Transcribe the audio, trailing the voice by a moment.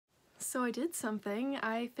So I did something.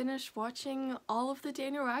 I finished watching all of the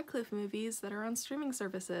Daniel Radcliffe movies that are on streaming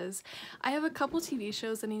services. I have a couple TV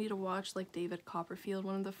shows that I need to watch, like David Copperfield,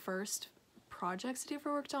 one of the first projects that he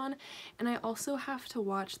ever worked on, and I also have to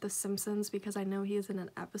watch The Simpsons because I know he is in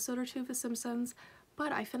an episode or two of The Simpsons,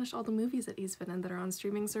 but I finished all the movies that he's been in that are on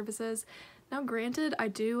streaming services. Now granted, I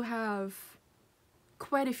do have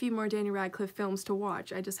quite a few more Daniel Radcliffe films to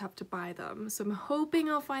watch. I just have to buy them. So I'm hoping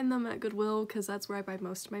I'll find them at Goodwill because that's where I buy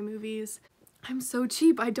most of my movies. I'm so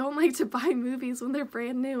cheap. I don't like to buy movies when they're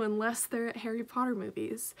brand new unless they're Harry Potter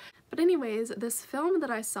movies. But anyways, this film that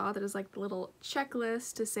I saw that is like the little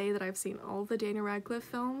checklist to say that I've seen all the Daniel Radcliffe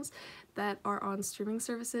films that are on streaming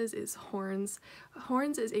services is Horns.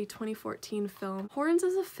 Horns is a 2014 film. Horns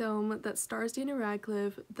is a film that stars Daniel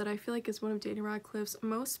Radcliffe that I feel like is one of Daniel Radcliffe's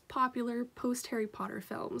most popular post-Harry Potter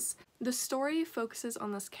films. The story focuses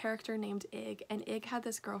on this character named Ig, and Ig had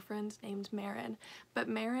this girlfriend named Marin, but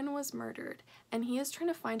Marin was murdered, and he is trying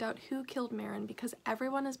to find out who killed Marin because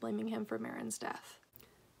everyone is blaming him for Marin's death.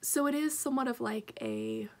 So it is somewhat of like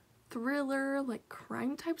a thriller, like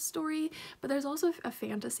crime type story, but there's also a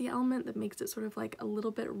fantasy element that makes it sort of like a little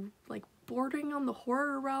bit like bordering on the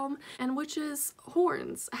horror realm, and which is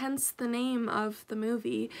horns, hence the name of the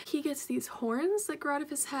movie. He gets these horns that grow out of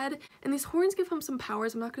his head, and these horns give him some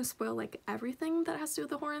powers. I'm not going to spoil like everything that has to do with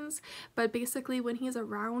the horns, but basically when he's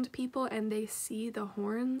around people and they see the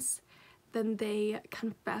horns, then they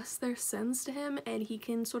confess their sins to him and he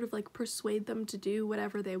can sort of like persuade them to do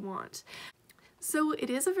whatever they want. So it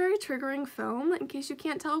is a very triggering film, in case you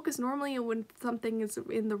can't tell, because normally when something is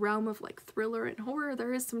in the realm of like thriller and horror,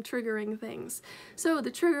 there is some triggering things. So the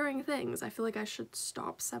triggering things, I feel like I should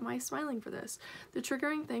stop semi-smiling for this. The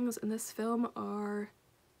triggering things in this film are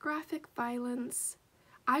graphic violence.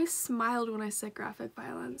 I smiled when I said graphic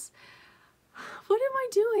violence. What am I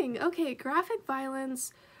doing? Okay, graphic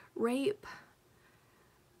violence, rape,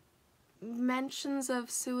 mentions of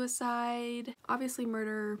suicide, obviously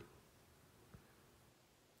murder,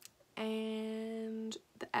 and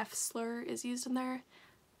the F slur is used in there,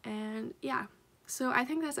 and yeah. So I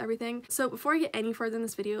think that's everything. So before I get any further in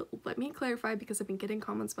this video, let me clarify, because I've been getting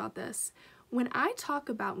comments about this. When I talk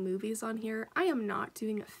about movies on here, I am not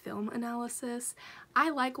doing a film analysis. I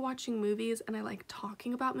like watching movies and I like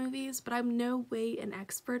talking about movies, but I'm no way an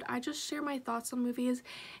expert. I just share my thoughts on movies,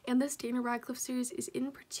 and this Daniel Radcliffe series is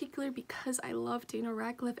in particular because I love Daniel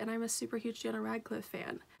Radcliffe and I'm a super huge Daniel Radcliffe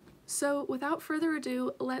fan. So without further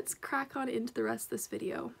ado, let's crack on into the rest of this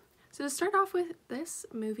video. So to start off with, this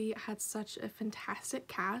movie had such a fantastic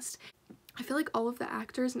cast. I feel like all of the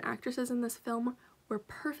actors and actresses in this film were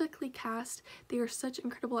perfectly cast. They are such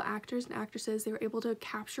incredible actors and actresses. They were able to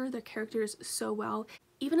capture their characters so well.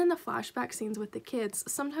 Even in the flashback scenes with the kids,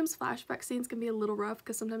 sometimes flashback scenes can be a little rough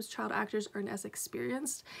because sometimes child actors aren't as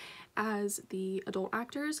experienced as the adult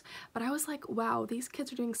actors, but I was like, wow, these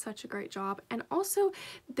kids are doing such a great job. And also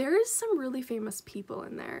there is some really famous people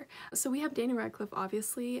in there. So we have Daniel Radcliffe,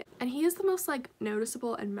 obviously, and he is the most like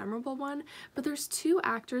noticeable and memorable one, but there's two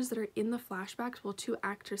actors that are in the flashbacks, well, two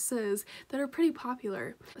actresses that are pretty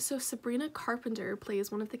popular. So Sabrina Carpenter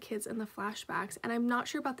plays one of the kids in the flashbacks, and I'm not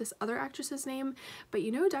sure about this other actress's name, but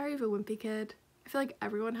you know Diary of a Wimpy Kid? I feel like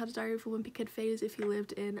everyone had a Diary of a Wimpy Kid phase if you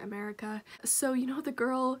lived in America. So you know the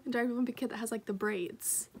girl in Diary of a Wimpy Kid that has like the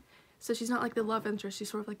braids? So she's not like the love interest, she's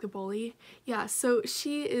sort of like the bully. Yeah, so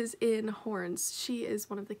she is in Horns. She is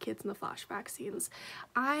one of the kids in the flashback scenes.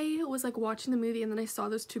 I was like watching the movie and then I saw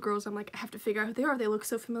those two girls. I'm like, I have to figure out who they are. They look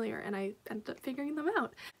so familiar, and I ended up figuring them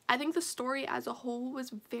out. I think the story as a whole was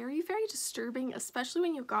very, very disturbing, especially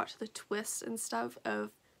when you got to the twists and stuff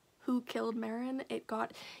of who killed Marin. It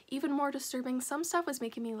got even more disturbing. Some stuff was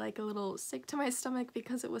making me like a little sick to my stomach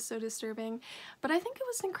because it was so disturbing, but I think it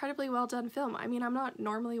was an incredibly well done film. I mean, I'm not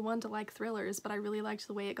normally one to like thrillers, but I really liked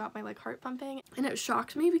the way it got my like heart pumping, and it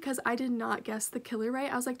shocked me because I did not guess the killer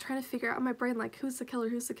right. I was like trying to figure out in my brain like, who's the killer,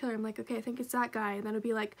 who's the killer? I'm like, okay, I think it's that guy, and then it'd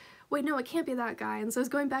be like, wait, no, it can't be that guy. And so I was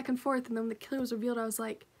going back and forth, and then when the killer was revealed, I was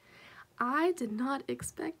like, I did not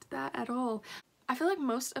expect that at all. I feel like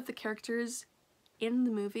most of the characters in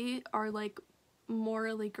the movie are like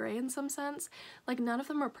morally gray in some sense. Like none of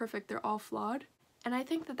them are perfect, they're all flawed. And I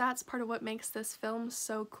think that that's part of what makes this film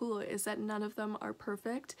so cool, is that none of them are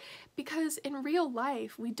perfect, because in real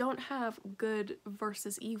life we don't have good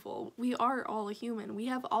versus evil. We are all human. We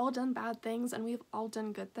have all done bad things and we've all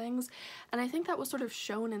done good things, and I think that was sort of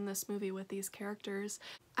shown in this movie with these characters.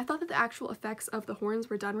 I thought that the actual effects of the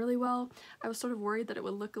horns were done really well. I was sort of worried that it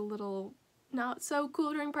would look a little not so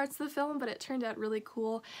cool during parts of the film, but it turned out really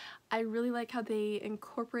cool. I really like how they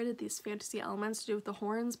incorporated these fantasy elements to do with the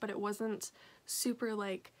horns, but it wasn't super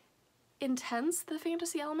like intense, the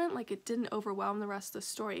fantasy element, like it didn't overwhelm the rest of the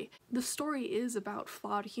story. The story is about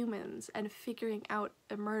flawed humans and figuring out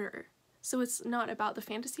a murder. So it's not about the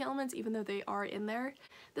fantasy elements, even though they are in there.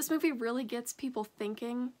 This movie really gets people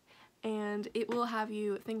thinking, and it will have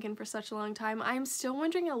you thinking for such a long time. I'm still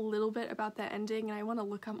wondering a little bit about the ending, and I want to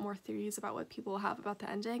look up more theories about what people have about the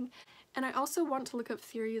ending. And I also want to look up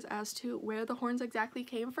theories as to where the horns exactly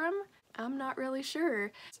came from. I'm not really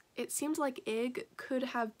sure. It seems like Ig could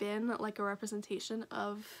have been like a representation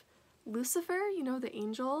of Lucifer, you know, the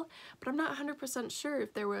angel, but I'm not 100% sure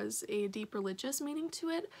if there was a deep religious meaning to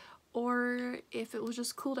it or if it was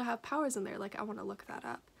just cool to have powers in there. Like, I want to look that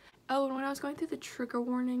up. Oh, and when I was going through the trigger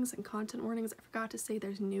warnings and content warnings, I forgot to say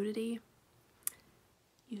there's nudity.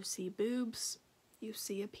 You see boobs, you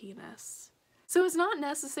see a penis. So it's not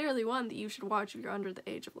necessarily one that you should watch if you're under the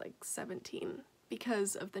age of like 17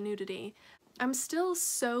 because of the nudity. I'm still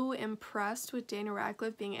so impressed with Daniel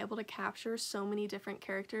Radcliffe being able to capture so many different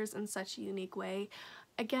characters in such a unique way.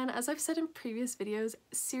 Again, as I've said in previous videos,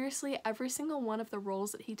 seriously, every single one of the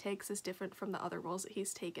roles that he takes is different from the other roles that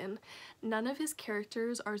he's taken. None of his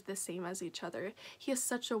characters are the same as each other. He has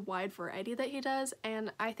such a wide variety that he does,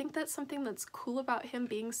 and I think that's something that's cool about him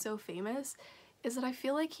being so famous, is that I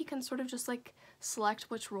feel like he can sort of just like select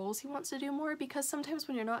which roles he wants to do more, because sometimes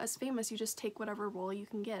when you're not as famous you just take whatever role you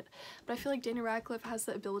can get. But I feel like Daniel Radcliffe has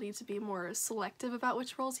the ability to be more selective about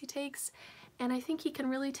which roles he takes, and I think he can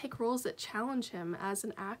really take roles that challenge him as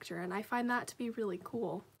an actor, and I find that to be really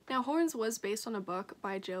cool. Now, Horns was based on a book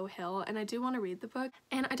by Joe Hill, and I do want to read the book,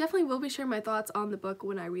 and I definitely will be sharing my thoughts on the book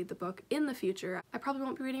when I read the book in the future. I probably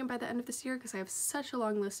won't be reading it by the end of this year because I have such a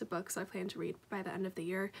long list of books I plan to read by the end of the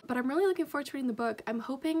year, but I'm really looking forward to reading the book. I'm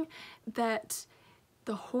hoping that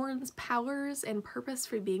the Horns' powers and purpose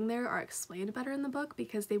for being there are explained better in the book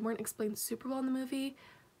because they weren't explained super well in the movie.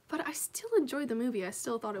 But I still enjoyed the movie. I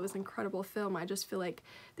still thought it was an incredible film. I just feel like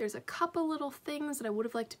there's a couple little things that I would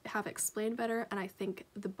have liked to have explained better, and I think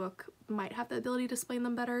the book might have the ability to explain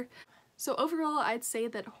them better. So overall, I'd say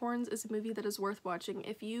that Horns is a movie that is worth watching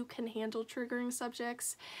if you can handle triggering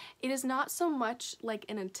subjects. It is not so much like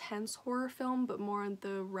an intense horror film, but more in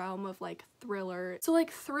the realm of like thriller. So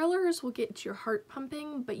like thrillers will get your heart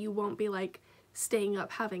pumping, but you won't be like staying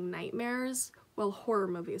up having nightmares. Well, horror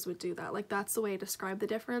movies would do that. Like, that's the way I describe the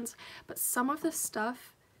difference. But some of the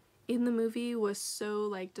stuff in the movie was so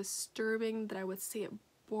like disturbing that I would say it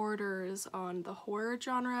borders on the horror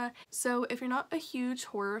genre. So if you're not a huge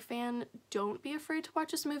horror fan, don't be afraid to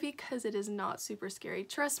watch this movie because it is not super scary.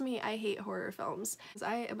 Trust me, I hate horror films.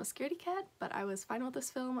 I am a scaredy cat, but I was fine with this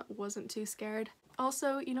film, wasn't too scared.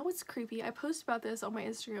 Also, you know what's creepy? I posted about this on my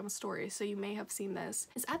Instagram story, so you may have seen this.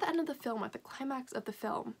 It's at the end of the film, at the climax of the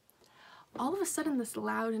film. All of a sudden this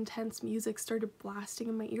loud, intense music started blasting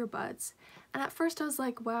in my earbuds. And at first I was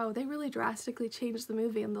like, wow, they really drastically changed the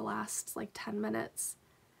movie in the last like 10 minutes.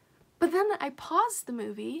 But then I paused the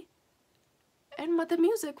movie and the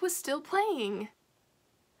music was still playing.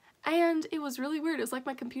 And it was really weird. It was like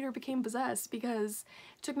my computer became possessed because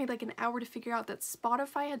it took me like an hour to figure out that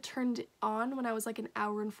Spotify had turned it on when I was like an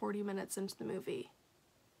hour and 40 minutes into the movie.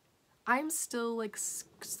 I'm still like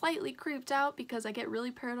slightly creeped out because I get really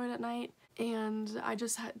paranoid at night, and I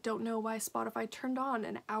just don't know why Spotify turned on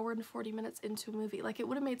an hour and 40 minutes into a movie. Like, it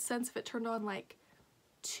would have made sense if it turned on like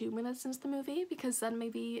 2 minutes into the movie, because then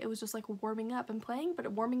maybe it was just like warming up and playing,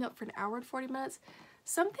 but warming up for an hour and 40 minutes,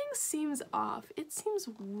 something seems off. It seems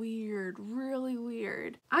weird, really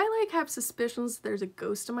weird. I like have suspicions there's a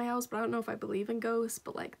ghost in my house, but I don't know if I believe in ghosts,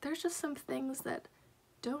 but like there's just some things that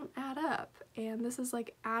don't add up, and this is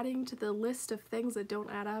like adding to the list of things that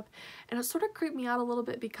don't add up, and it sort of creeped me out a little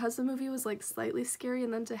bit because the movie was like slightly scary,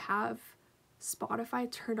 and then to have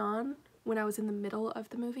Spotify turn on when I was in the middle of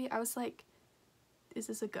the movie, I was like, is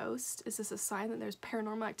this a ghost? Is this a sign that there's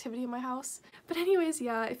paranormal activity in my house? But anyways,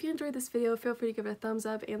 yeah, if you enjoyed this video, feel free to give it a thumbs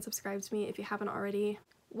up and subscribe to me if you haven't already.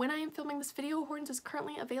 When I am filming this video, Horns is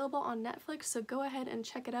currently available on Netflix, so go ahead and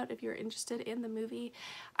check it out if you're interested in the movie.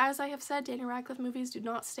 As I have said, Daniel Radcliffe movies do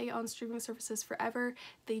not stay on streaming services forever.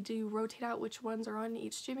 They do rotate out which ones are on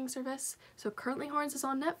each streaming service. So currently Horns is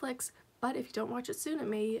on Netflix, but if you don't watch it soon, it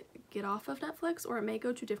may get off of Netflix or it may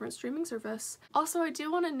go to a different streaming service. Also, I do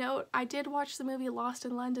want to note, I did watch the movie Lost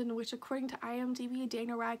in London, which according to IMDb,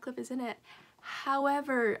 Daniel Radcliffe is in it.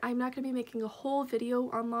 However, I'm not going to be making a whole video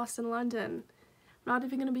on Lost in London. I'm not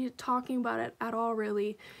even going to be talking about it at all,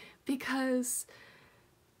 really, because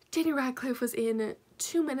Daniel Radcliffe was in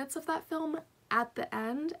 2 minutes of that film at the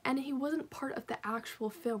end, and he wasn't part of the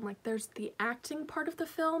actual film. Like, there's the acting part of the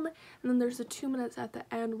film, and then there's the 2 minutes at the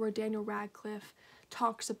end where Daniel Radcliffe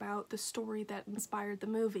talks about the story that inspired the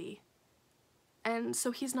movie. and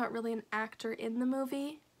so he's not really an actor in the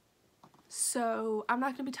movie. So I'm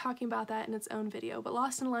not going to be talking about that in its own video, but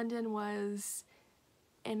Lost in London was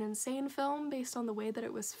an insane film based on the way that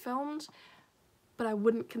it was filmed, but I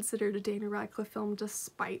wouldn't consider it a Daniel Radcliffe film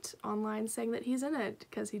despite online saying that he's in it,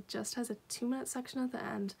 because he just has a 2-minute section at the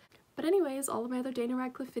end. But anyways, all of my other Daniel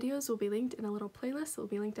Radcliffe videos will be linked in a little playlist. It will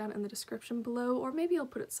be linked down in the description below, or maybe I'll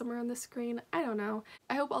put it somewhere on the screen. I don't know.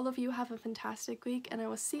 I hope all of you have a fantastic week, and I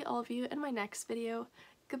will see all of you in my next video.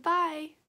 Goodbye!